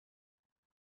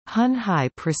Hon Hai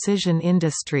Precision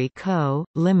Industry Co.,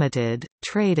 Limited,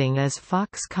 trading as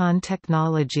Foxconn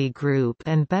Technology Group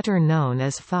and better known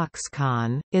as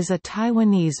Foxconn, is a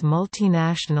Taiwanese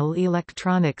multinational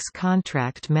electronics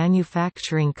contract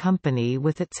manufacturing company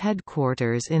with its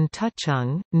headquarters in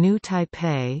Taichung, New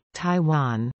Taipei,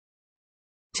 Taiwan.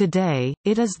 Today,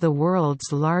 it is the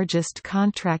world's largest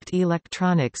contract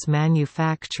electronics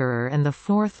manufacturer and the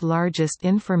fourth largest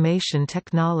information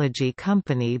technology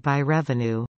company by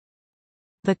revenue.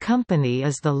 The company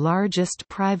is the largest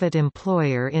private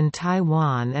employer in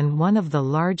Taiwan and one of the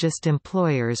largest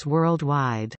employers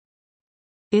worldwide.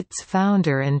 Its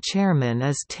founder and chairman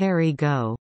is Terry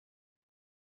Gou.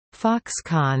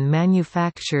 Foxconn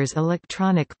manufactures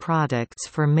electronic products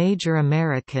for major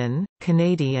American,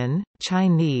 Canadian,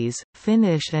 Chinese,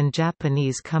 Finnish and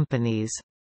Japanese companies.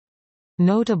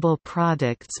 Notable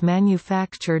products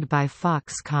manufactured by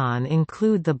Foxconn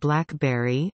include the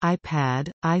BlackBerry, iPad,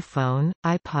 iPhone,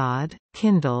 iPod,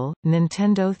 Kindle,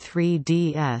 Nintendo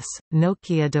 3DS,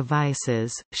 Nokia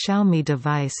devices, Xiaomi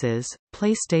devices,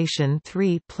 PlayStation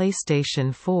 3,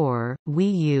 PlayStation 4,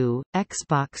 Wii U,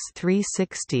 Xbox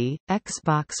 360,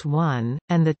 Xbox One,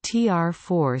 and the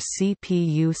TR4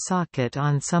 CPU socket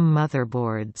on some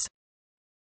motherboards.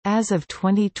 As of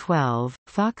 2012,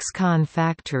 Foxconn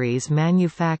factories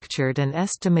manufactured an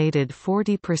estimated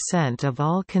 40% of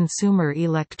all consumer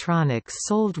electronics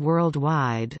sold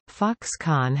worldwide.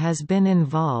 Foxconn has been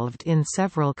involved in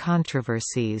several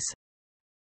controversies.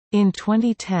 In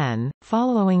 2010,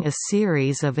 following a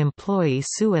series of employee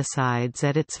suicides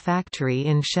at its factory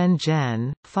in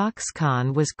Shenzhen,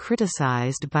 Foxconn was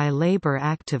criticized by labor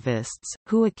activists,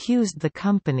 who accused the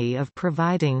company of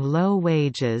providing low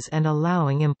wages and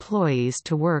allowing employees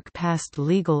to work past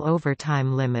legal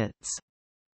overtime limits.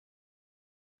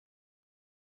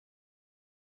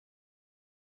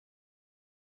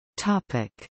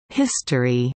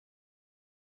 History.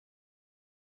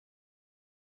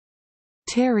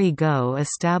 Terry Gou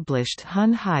established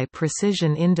Hon Hai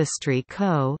Precision Industry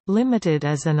Co., Limited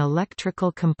as an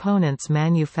electrical components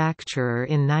manufacturer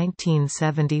in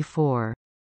 1974.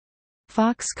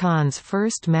 Foxconn's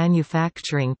first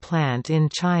manufacturing plant in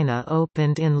China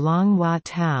opened in Longhua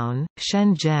Town,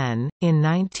 Shenzhen, in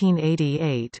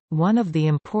 1988. One of the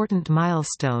important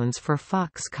milestones for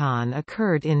Foxconn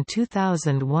occurred in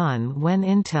 2001 when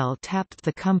Intel tapped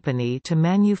the company to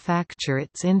manufacture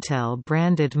its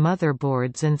Intel-branded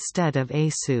motherboards instead of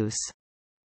Asus.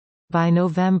 By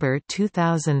November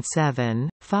 2007,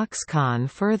 Foxconn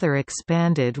further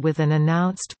expanded with an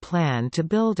announced plan to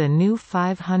build a new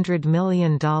 $500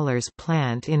 million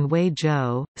plant in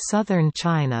Huizhou, southern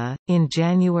China. In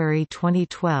January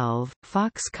 2012,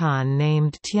 Foxconn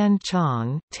named Tian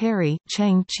Chong Terry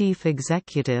Cheng chief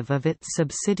executive of its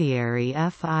subsidiary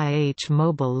FIH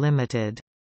Mobile Limited.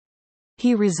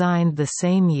 He resigned the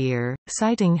same year,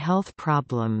 citing health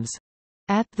problems.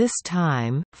 At this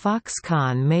time,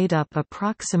 Foxconn made up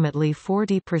approximately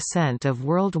 40% of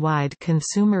worldwide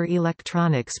consumer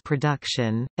electronics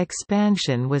production.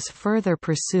 Expansion was further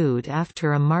pursued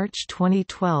after a March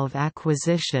 2012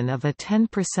 acquisition of a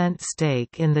 10%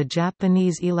 stake in the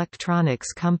Japanese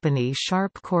electronics company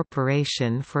Sharp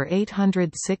Corporation for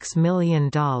 $806 million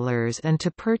and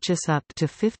to purchase up to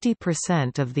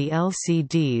 50% of the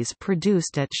LCDs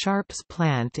produced at Sharp's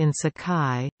plant in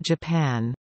Sakai,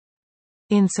 Japan.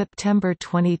 In September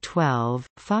 2012,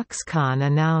 Foxconn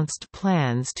announced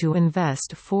plans to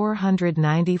invest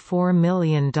 $494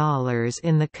 million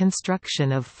in the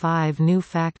construction of 5 new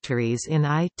factories in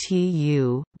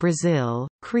Itu, Brazil,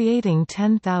 creating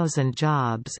 10,000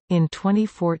 jobs. In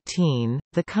 2014,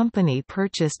 the company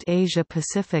purchased Asia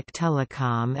Pacific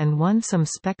Telecom and won some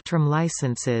spectrum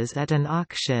licenses at an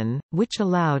auction, which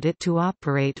allowed it to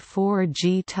operate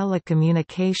 4G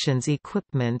telecommunications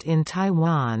equipment in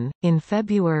Taiwan. In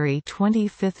February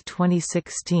 25,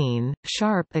 2016,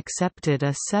 Sharp accepted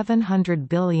a 700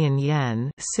 billion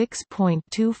yen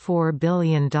 $6.24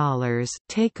 billion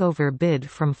takeover bid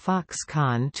from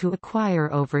Foxconn to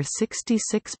acquire over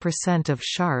 66% of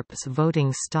Sharp's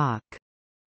voting stock.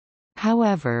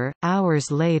 However, hours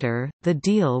later, the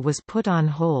deal was put on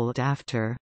hold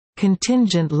after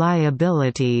contingent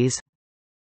liabilities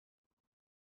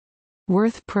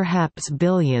worth perhaps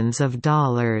billions of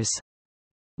dollars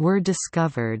were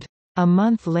discovered. A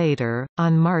month later,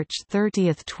 on March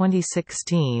 30,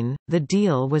 2016, the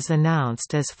deal was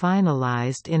announced as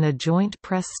finalized in a joint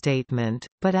press statement,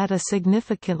 but at a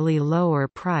significantly lower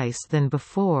price than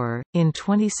before. In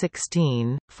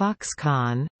 2016,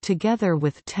 Foxconn, together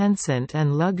with Tencent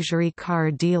and luxury car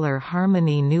dealer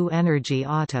Harmony New Energy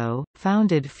Auto,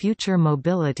 founded Future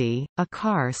Mobility, a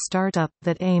car startup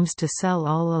that aims to sell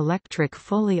all-electric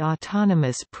fully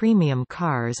autonomous premium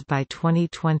cars by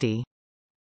 2020.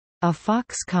 A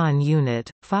Foxconn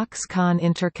unit, Foxconn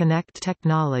Interconnect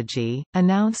Technology,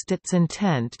 announced its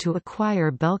intent to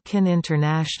acquire Belkin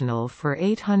International for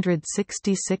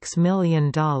 $866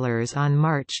 million on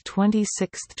March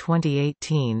 26,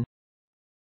 2018.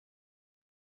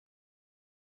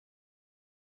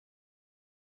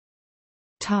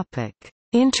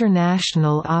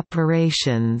 International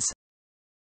operations.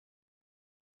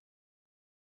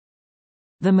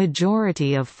 The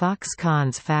majority of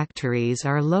Foxconn's factories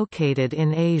are located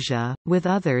in Asia, with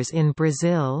others in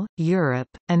Brazil, Europe,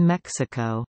 and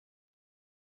Mexico.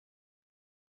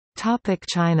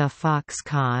 China.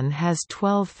 Foxconn has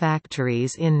 12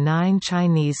 factories in 9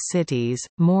 Chinese cities,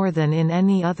 more than in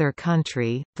any other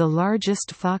country. The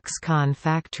largest Foxconn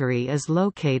factory is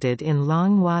located in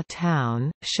Longhua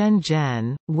Town,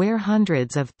 Shenzhen, where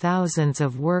hundreds of thousands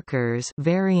of workers,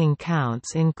 varying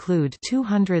counts include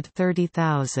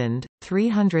 230,000,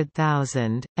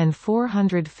 300,000, and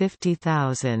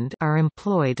 450,000, are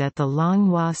employed at the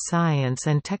Longhua Science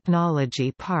and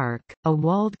Technology Park, a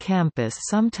walled campus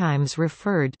sometimes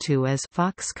referred to as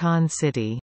Foxconn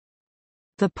City.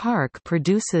 The park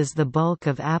produces the bulk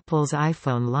of Apple's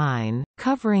iPhone line,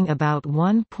 covering about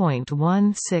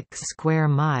 1.16 square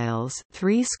miles,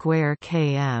 3 square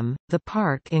km. The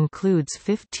park includes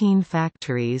 15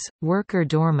 factories, worker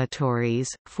dormitories,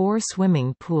 4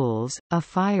 swimming pools, a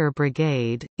fire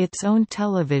brigade, its own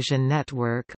television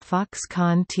network,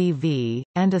 Foxconn TV,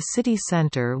 and a city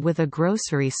center with a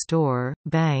grocery store,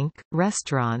 bank,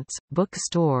 restaurants,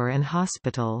 bookstore and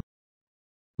hospital.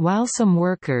 While some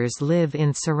workers live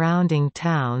in surrounding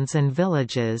towns and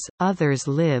villages, others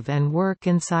live and work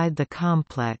inside the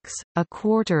complex. A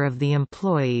quarter of the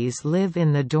employees live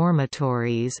in the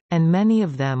dormitories, and many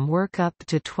of them work up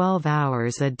to 12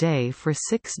 hours a day for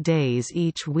 6 days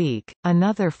each week.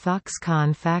 Another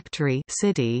Foxconn factory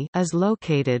city is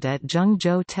located at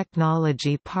Zhengzhou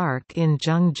Technology Park in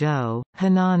Zhengzhou,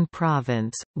 Henan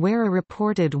Province, where a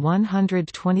reported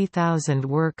 120,000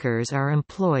 workers are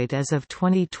employed as of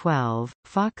 2012.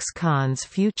 Foxconn's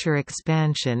future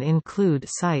expansion include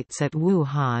sites at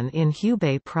Wuhan in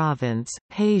Hubei Province,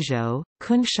 Heizhou,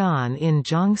 Kunshan in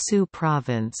Jiangsu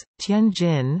Province,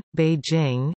 Tianjin,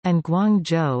 Beijing, and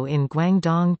Guangzhou in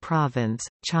Guangdong Province,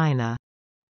 China.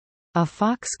 A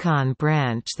Foxconn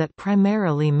branch that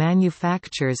primarily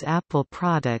manufactures Apple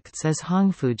products is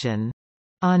Hongfujian.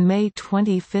 On May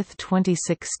 25,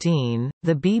 2016,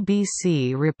 the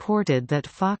BBC reported that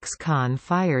Foxconn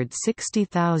fired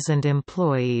 60,000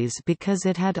 employees because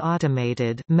it had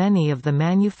automated many of the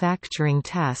manufacturing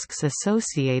tasks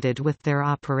associated with their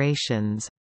operations.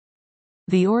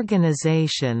 The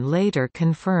organization later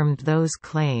confirmed those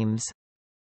claims.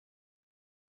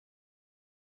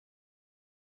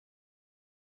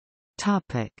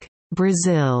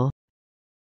 Brazil.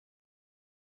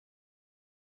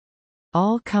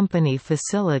 All company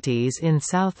facilities in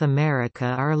South America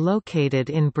are located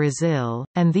in Brazil,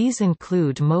 and these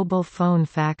include mobile phone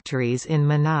factories in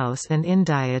Manaus and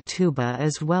Indaiatuba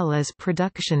as well as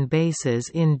production bases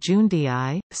in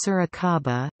Jundiai,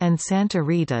 Sorocaba, and Santa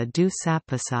Rita do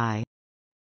Sapucaí.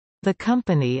 The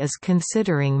company is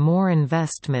considering more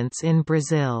investments in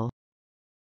Brazil.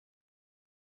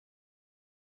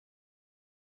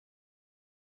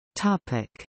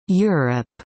 Europe.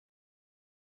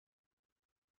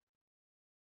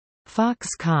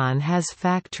 Foxconn has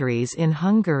factories in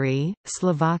Hungary,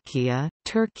 Slovakia,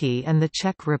 Turkey and the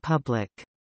Czech Republic.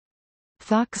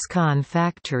 Foxconn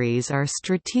factories are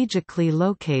strategically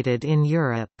located in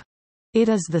Europe. It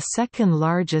is the second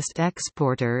largest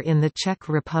exporter in the Czech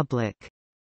Republic.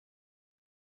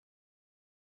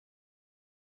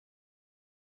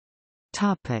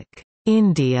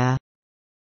 India.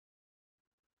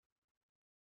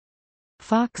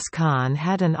 Foxconn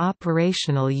had an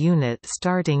operational unit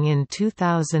starting in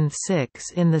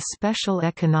 2006 in the Special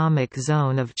Economic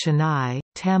Zone of Chennai,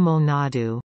 Tamil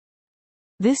Nadu.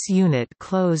 This unit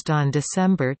closed on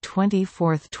December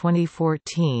 24,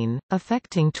 2014,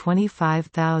 affecting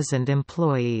 25,000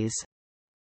 employees.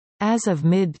 As of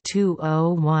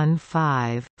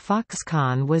mid-2015,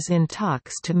 Foxconn was in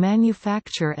talks to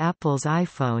manufacture Apple's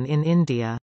iPhone in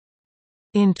India.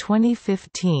 In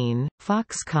 2015,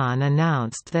 Foxconn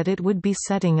announced that it would be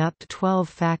setting up 12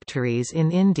 factories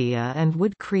in India and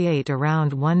would create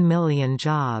around 1 million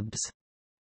jobs.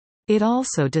 It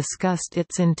also discussed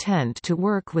its intent to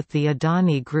work with the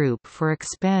Adani Group for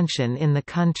expansion in the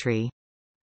country.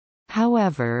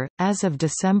 However, as of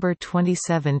December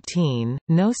 2017,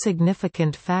 no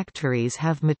significant factories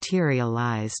have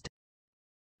materialized.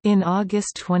 In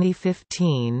August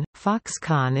 2015,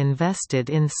 Foxconn invested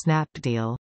in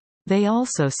Snapdeal. They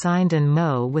also signed an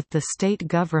MO with the state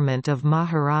government of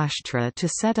Maharashtra to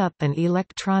set up an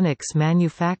electronics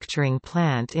manufacturing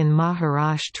plant in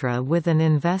Maharashtra with an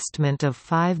investment of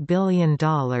 $5 billion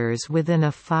within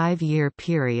a 5-year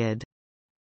period.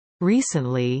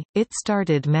 Recently, it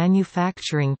started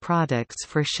manufacturing products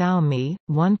for Xiaomi,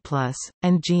 OnePlus,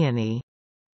 and Gionee.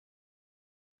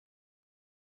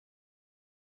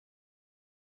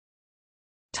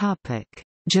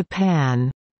 Japan.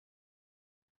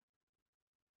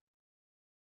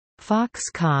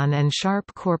 Foxconn and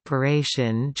Sharp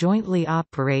Corporation jointly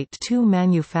operate 2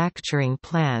 manufacturing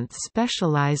plants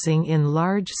specializing in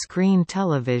large-screen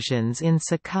televisions in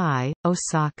Sakai,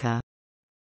 Osaka.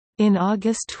 In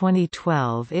August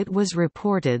 2012 it was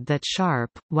reported that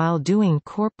Sharp, while doing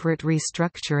corporate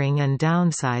restructuring and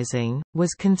downsizing,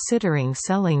 was considering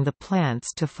selling the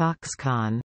plants to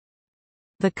Foxconn.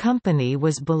 The company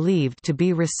was believed to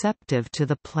be receptive to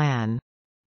the plan.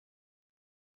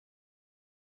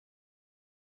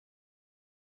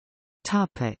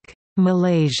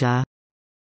 Malaysia.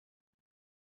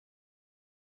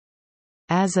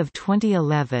 As of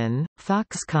 2011,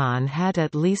 Foxconn had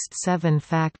at least 7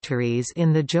 factories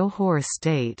in the Johor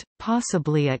state,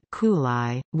 possibly at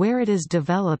Kulai, where it is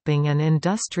developing an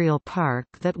industrial park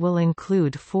that will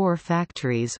include 4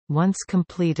 factories, once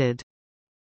completed.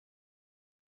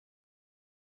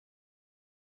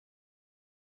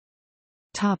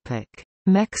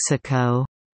 Mexico.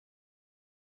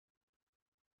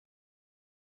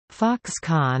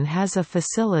 Foxconn has a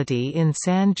facility in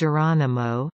San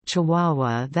Jeronimo,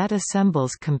 Chihuahua that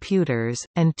assembles computers,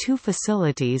 and 2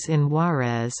 facilities in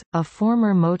Juarez, a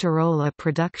former Motorola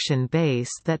production base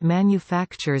that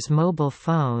manufactures mobile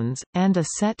phones, and a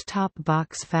set-top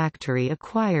box factory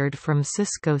acquired from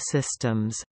Cisco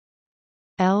Systems.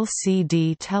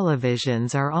 LCD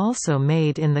televisions are also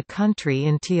made in the country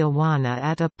in Tijuana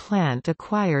at a plant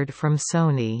acquired from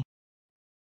Sony.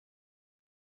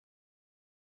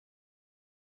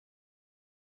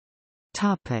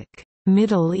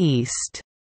 Middle East.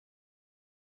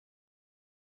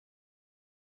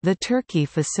 The Turkey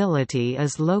facility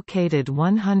is located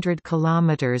 100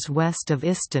 km west of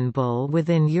Istanbul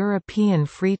within European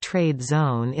Free Trade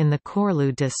Zone in the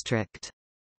Korlu district.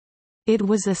 It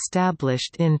was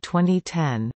established in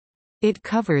 2010. It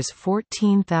covers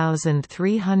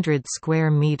 14,300 square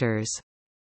meters.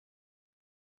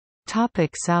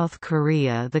 South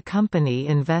Korea. The company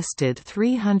invested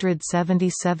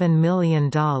 $377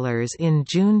 million in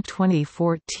June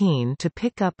 2014 to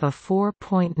pick up a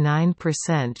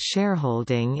 4.9%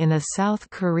 shareholding in a South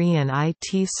Korean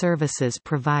IT services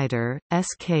provider,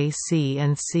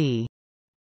 SKC&C.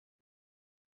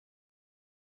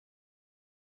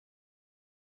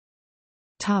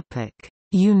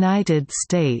 United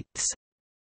States.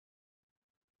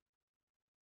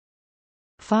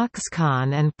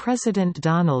 Foxconn and President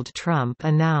Donald Trump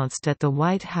announced at the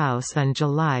White House on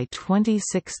July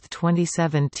 26,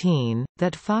 2017,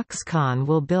 that Foxconn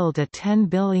will build a $10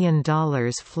 billion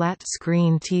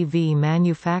flat-screen TV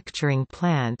manufacturing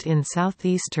plant in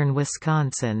southeastern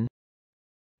Wisconsin.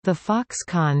 The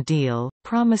Foxconn deal,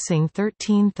 promising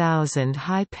 13,000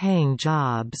 high-paying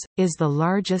jobs, is the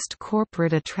largest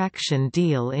corporate attraction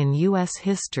deal in U.S.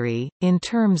 history, in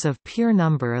terms of pure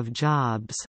number of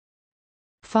jobs.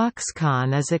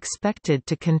 Foxconn is expected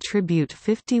to contribute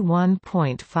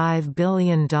 $51.5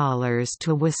 billion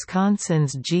to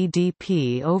Wisconsin's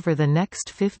GDP over the next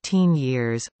 15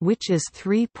 years, which is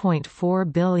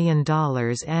 $3.4 billion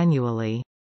annually.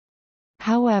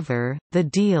 However, the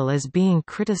deal is being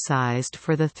criticized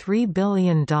for the $3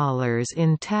 billion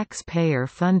in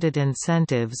taxpayer-funded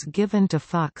incentives given to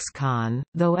Foxconn,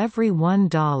 though every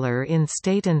 $1 in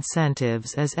state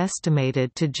incentives is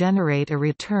estimated to generate a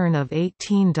return of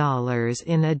 $18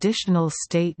 in additional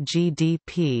state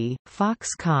GDP.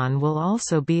 Foxconn will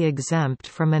also be exempt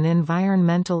from an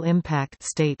environmental impact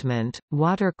statement,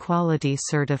 water quality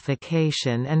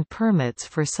certification and permits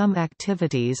for some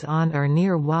activities on or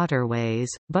near waterways,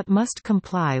 but must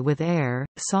comply with air,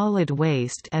 solid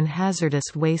waste and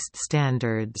hazardous waste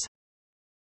standards.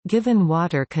 Given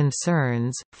water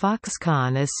concerns,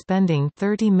 Foxconn is spending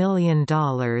 $30 million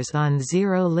on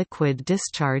zero liquid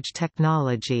discharge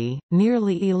technology,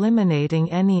 nearly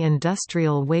eliminating any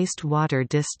industrial wastewater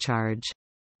discharge.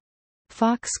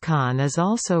 Foxconn is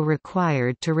also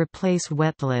required to replace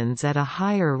wetlands at a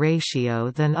higher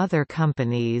ratio than other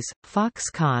companies.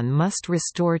 Foxconn must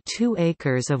restore 2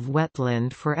 acres of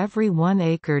wetland for every 1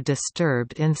 acre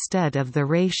disturbed instead of the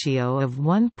ratio of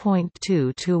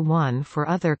 1.2 to 1 for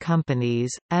other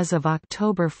companies. As of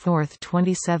October 4,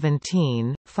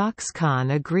 2017,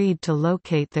 Foxconn agreed to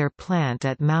locate their plant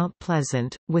at Mount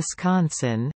Pleasant,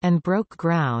 Wisconsin, and broke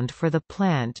ground for the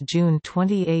plant June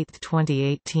 28,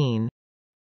 2018.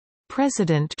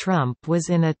 President Trump was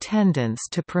in attendance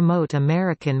to promote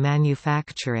American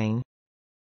manufacturing.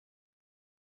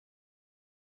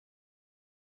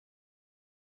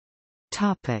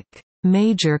 Topic: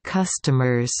 Major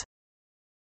customers.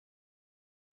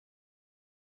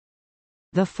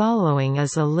 The following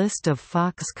is a list of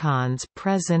Foxconn's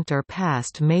present or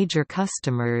past major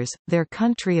customers. Their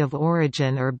country of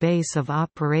origin or base of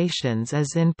operations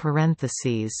is in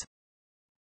parentheses.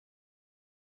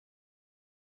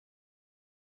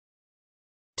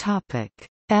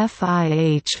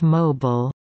 FIH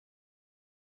Mobile.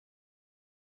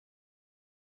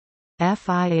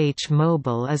 FIH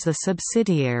Mobile is a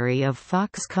subsidiary of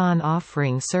Foxconn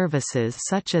offering services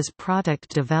such as product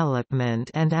development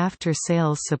and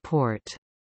after-sales support.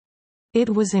 It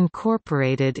was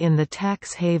incorporated in the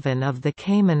tax haven of the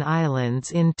Cayman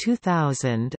Islands in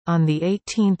 2000. On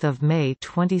 18 May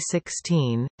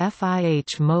 2016,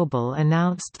 FIH Mobile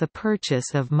announced the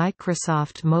purchase of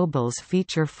Microsoft Mobile's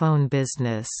feature phone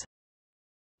business.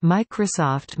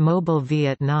 Microsoft Mobile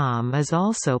Vietnam is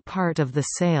also part of the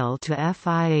sale to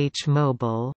FIH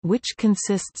Mobile, which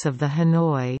consists of the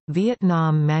Hanoi,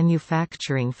 Vietnam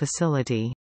manufacturing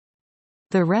facility.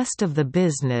 The rest of the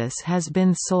business has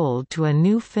been sold to a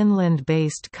new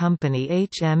Finland-based company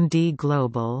HMD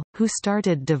Global, who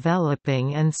started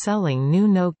developing and selling new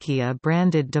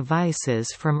Nokia-branded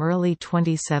devices from early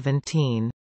 2017.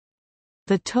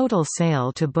 The total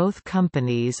sale to both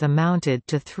companies amounted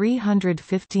to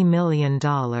 $350 million.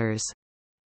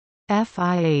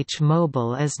 FIH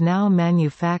Mobile is now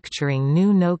manufacturing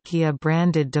new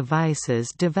Nokia-branded devices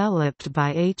developed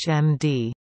by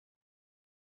HMD.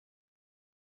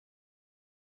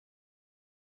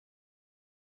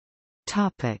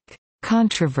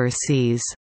 Controversies.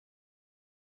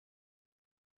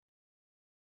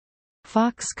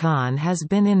 Foxconn has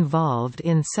been involved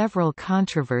in several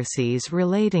controversies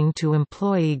relating to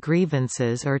employee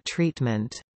grievances or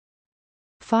treatment.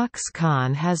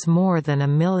 Foxconn has more than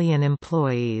 1 million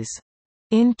employees.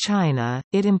 In China,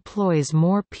 it employs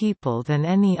more people than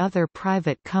any other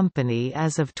private company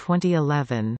as of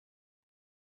 2011.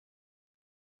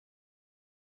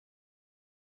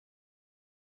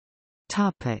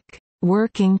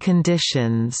 Working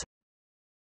conditions.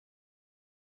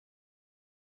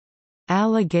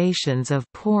 Allegations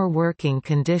of poor working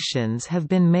conditions have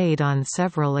been made on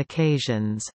several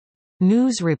occasions.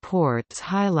 News reports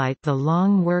highlight the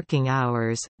long working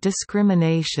hours,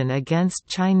 discrimination against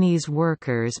Chinese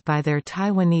workers by their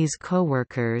Taiwanese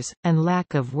coworkers, and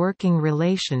lack of working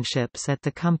relationships at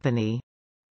the company.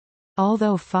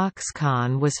 Although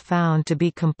Foxconn was found to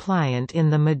be compliant in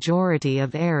the majority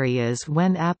of areas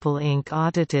when Apple Inc.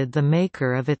 audited the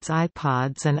maker of its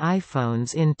iPods and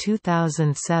iPhones in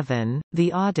 2007,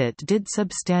 the audit did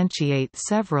substantiate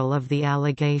several of the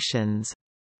allegations.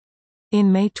 In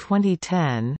May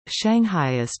 2010,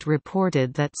 Shanghaiist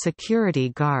reported that security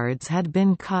guards had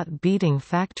been caught beating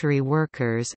factory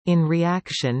workers, in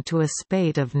reaction to a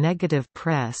spate of negative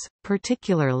press,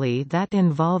 particularly that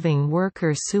involving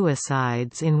worker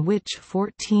suicides in which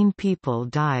 14 people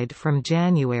died from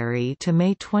January to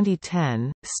May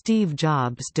 2010. Steve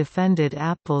Jobs defended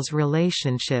Apple's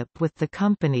relationship with the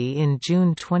company in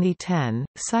June 2010,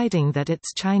 citing that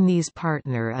its Chinese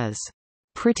partner is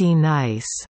pretty nice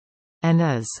and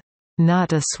is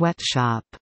not a sweatshop.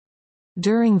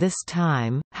 During this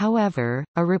time, however,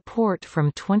 a report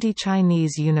from 20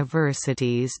 Chinese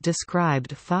universities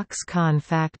described Foxconn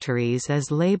factories as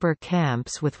labor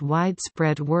camps with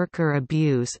widespread worker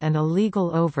abuse and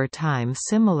illegal overtime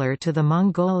similar to the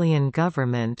Mongolian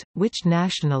government, which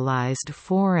nationalized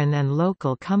foreign and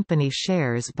local company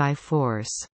shares by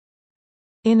force.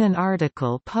 In an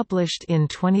article published in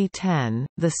 2010,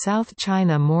 the South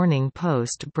China Morning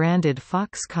Post branded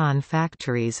Foxconn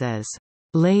factories as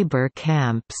labor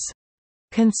camps.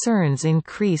 Concerns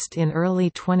increased in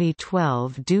early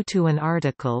 2012 due to an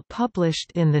article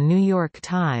published in The New York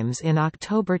Times in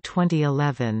October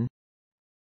 2011.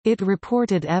 It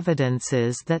reported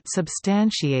evidences that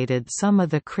substantiated some of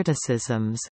the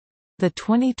criticisms. The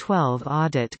 2012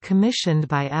 audit commissioned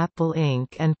by Apple Inc.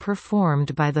 and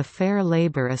performed by the Fair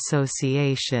Labor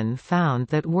Association found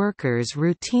that workers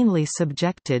routinely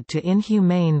subjected to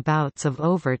inhumane bouts of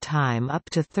overtime up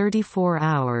to 34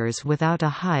 hours without a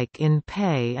hike in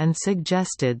pay and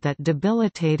suggested that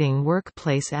debilitating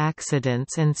workplace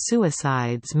accidents and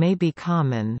suicides may be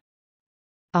common.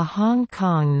 A Hong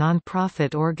Kong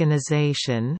nonprofit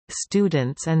organization,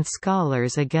 Students and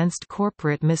Scholars Against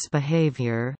Corporate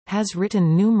Misbehavior, has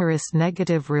written numerous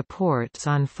negative reports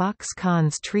on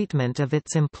Foxconn's treatment of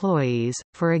its employees,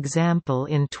 for example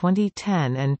in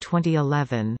 2010 and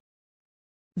 2011.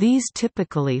 These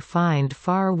typically find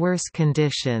far worse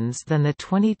conditions than the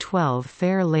 2012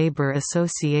 Fair Labor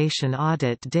Association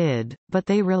audit did, but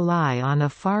they rely on a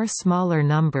far smaller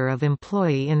number of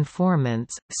employee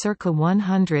informants, circa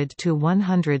 100 to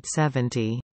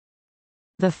 170.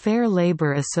 The Fair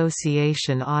Labor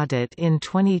Association audit in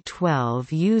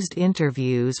 2012 used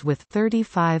interviews with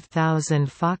 35,000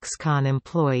 Foxconn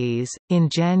employees. In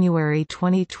January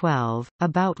 2012,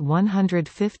 about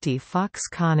 150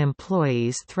 Foxconn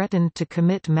employees threatened to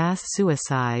commit mass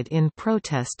suicide in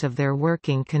protest of their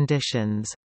working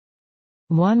conditions.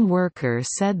 One worker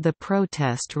said the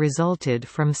protest resulted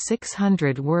from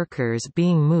 600 workers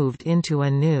being moved into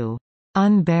a new,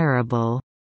 unbearable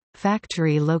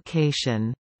factory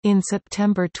location. In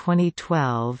September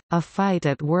 2012, a fight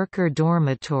at worker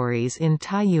dormitories in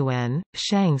Taiyuan,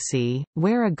 Shaanxi,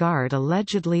 where a guard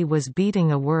allegedly was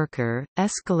beating a worker,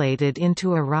 escalated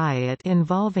into a riot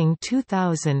involving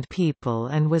 2,000 people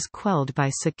and was quelled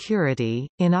by security.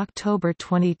 In October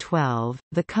 2012,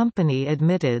 the company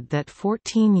admitted that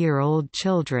 14-year-old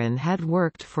children had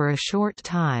worked for a short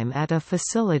time at a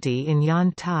facility in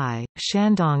Yantai,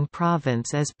 Shandong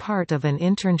Province as part of an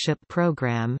internship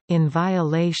program, in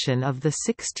violation of the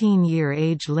 16-year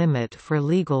age limit for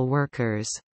legal workers.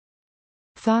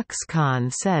 Foxconn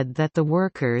said that the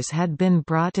workers had been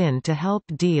brought in to help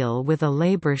deal with a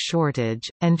labor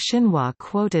shortage, and Xinhua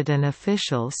quoted an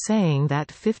official saying that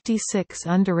 56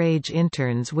 underage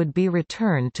interns would be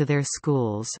returned to their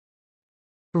schools.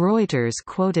 Reuters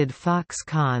quoted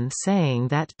Foxconn saying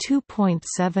that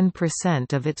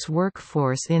 2.7% of its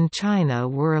workforce in China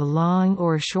were long-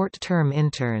 or short-term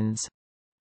interns.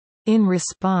 In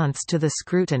response to the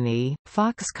scrutiny,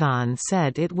 Foxconn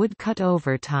said it would cut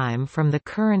overtime from the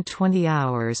current 20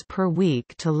 hours per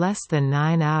week to less than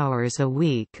 9 hours a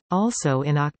week. Also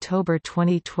in October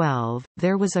 2012,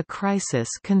 there was a crisis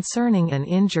concerning an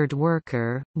injured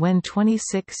worker, when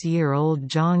 26-year-old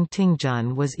Zhang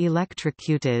Tingjun was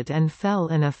electrocuted and fell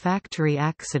in a factory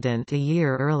accident a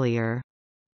year earlier.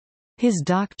 His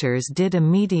doctors did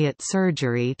immediate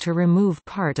surgery to remove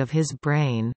part of his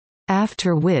brain,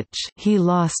 after which he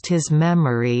lost his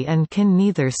memory and can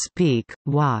neither speak,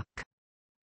 walk.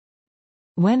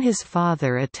 When his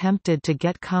father attempted to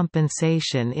get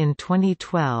compensation in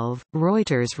 2012,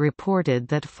 Reuters reported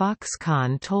that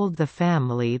Foxconn told the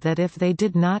family that if they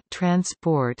did not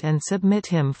transport and submit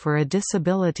him for a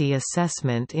disability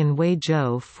assessment in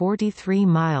Huizhou 43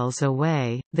 miles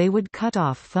away, they would cut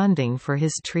off funding for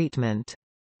his treatment.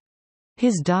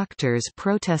 His doctors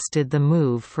protested the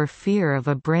move for fear of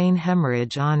a brain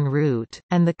hemorrhage en route,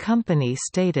 and the company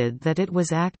stated that it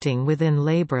was acting within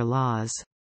labor laws.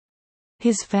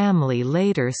 His family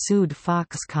later sued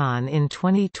Foxconn in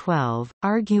 2012,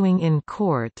 arguing in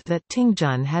court that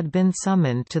Tingjun had been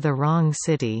summoned to the wrong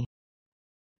city.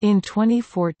 In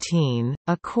 2014,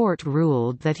 a court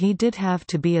ruled that he did have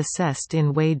to be assessed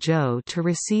in Huizhou to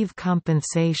receive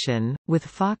compensation, with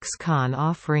Foxconn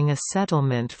offering a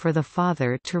settlement for the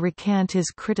father to recant his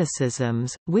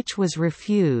criticisms, which was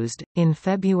refused. In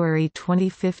February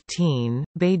 2015,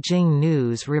 Beijing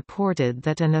News reported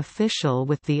that an official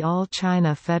with the All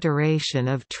China Federation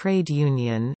of Trade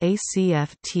Union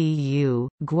 (ACFTU),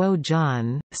 Guo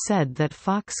Jun, said that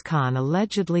Foxconn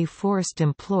allegedly forced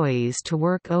employees to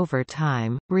work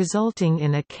overtime, resulting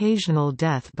in occasional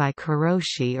death by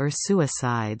karoshi or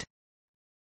suicide.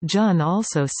 Jun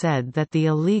also said that the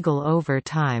illegal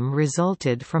overtime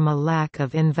resulted from a lack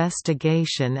of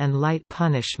investigation and light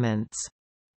punishments.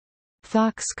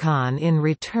 Foxconn in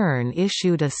return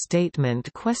issued a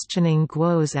statement questioning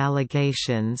Guo's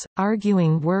allegations,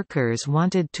 arguing workers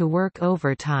wanted to work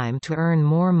overtime to earn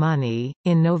more money.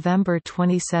 In November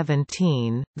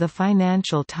 2017, the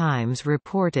Financial Times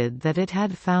reported that it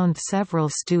had found several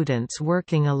students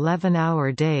working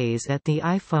 11-hour days at the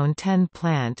iPhone X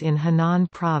plant in Henan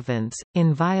Province,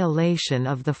 in violation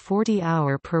of the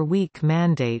 40-hour per week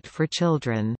mandate for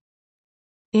children.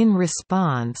 In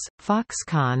response,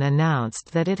 Foxconn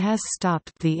announced that it has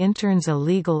stopped the interns'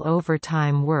 illegal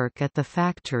overtime work at the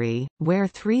factory, where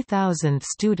 3,000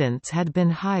 students had been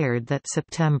hired that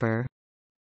September.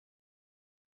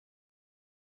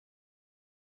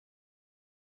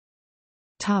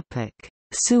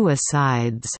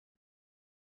 Suicides.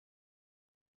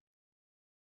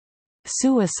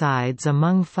 Suicides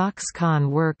among Foxconn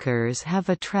workers have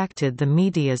attracted the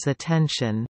media's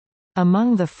attention.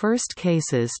 Among the first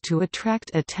cases to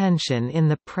attract attention in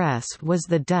the press was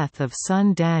the death of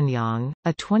Sun Danyang,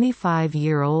 a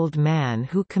 25-year-old man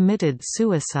who committed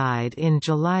suicide in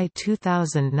July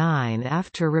 2009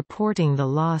 after reporting the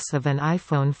loss of an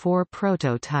iPhone 4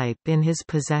 prototype in his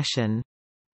possession.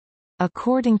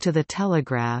 According to the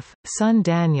Telegraph, Sun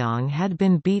Danyang had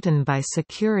been beaten by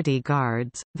security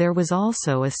guards. There was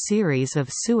also a series of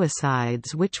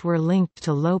suicides which were linked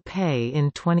to low pay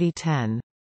in 2010.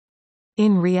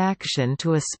 In reaction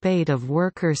to a spate of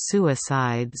worker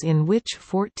suicides in which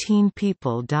 14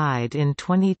 people died in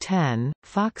 2010,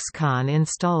 Foxconn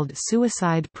installed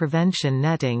suicide prevention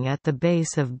netting at the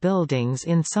base of buildings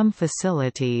in some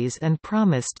facilities and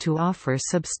promised to offer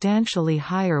substantially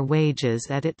higher wages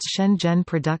at its Shenzhen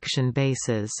production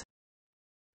bases.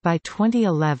 By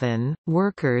 2011,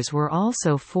 workers were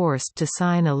also forced to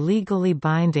sign a legally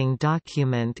binding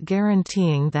document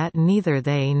guaranteeing that neither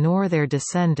they nor their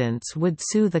descendants would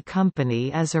sue the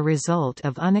company as a result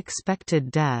of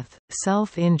unexpected death,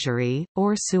 self-injury,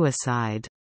 or suicide.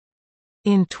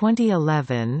 In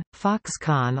 2011,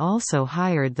 Foxconn also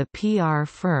hired the PR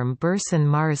firm Burson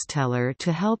Marsteller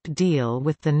to help deal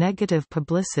with the negative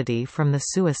publicity from the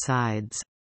suicides.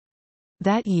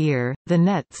 That year, the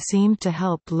net seemed to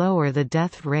help lower the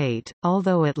death rate,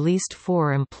 although at least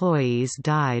 4 employees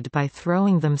died by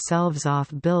throwing themselves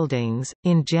off buildings.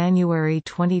 In January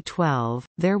 2012,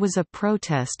 there was a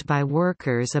protest by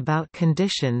workers about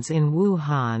conditions in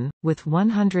Wuhan, with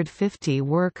 150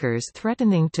 workers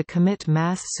threatening to commit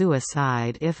mass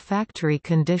suicide if factory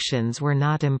conditions were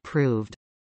not improved.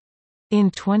 In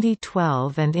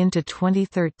 2012 and into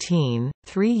 2013,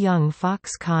 3 young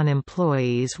Foxconn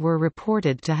employees were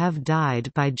reported to have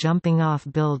died by jumping off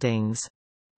buildings.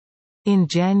 In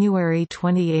January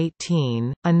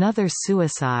 2018, another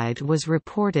suicide was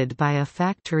reported by a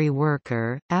factory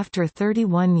worker, after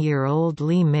 31-year-old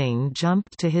Li Ming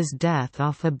jumped to his death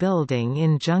off a building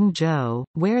in Zhengzhou,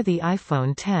 where the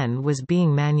iPhone X was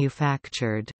being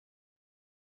manufactured.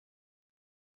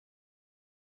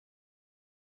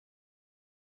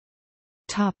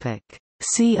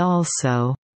 See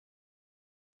also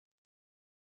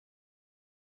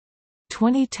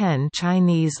 2010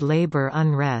 Chinese labor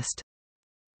unrest,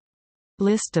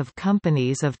 List of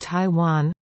companies of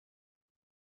Taiwan,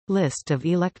 List of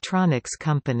electronics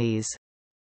companies.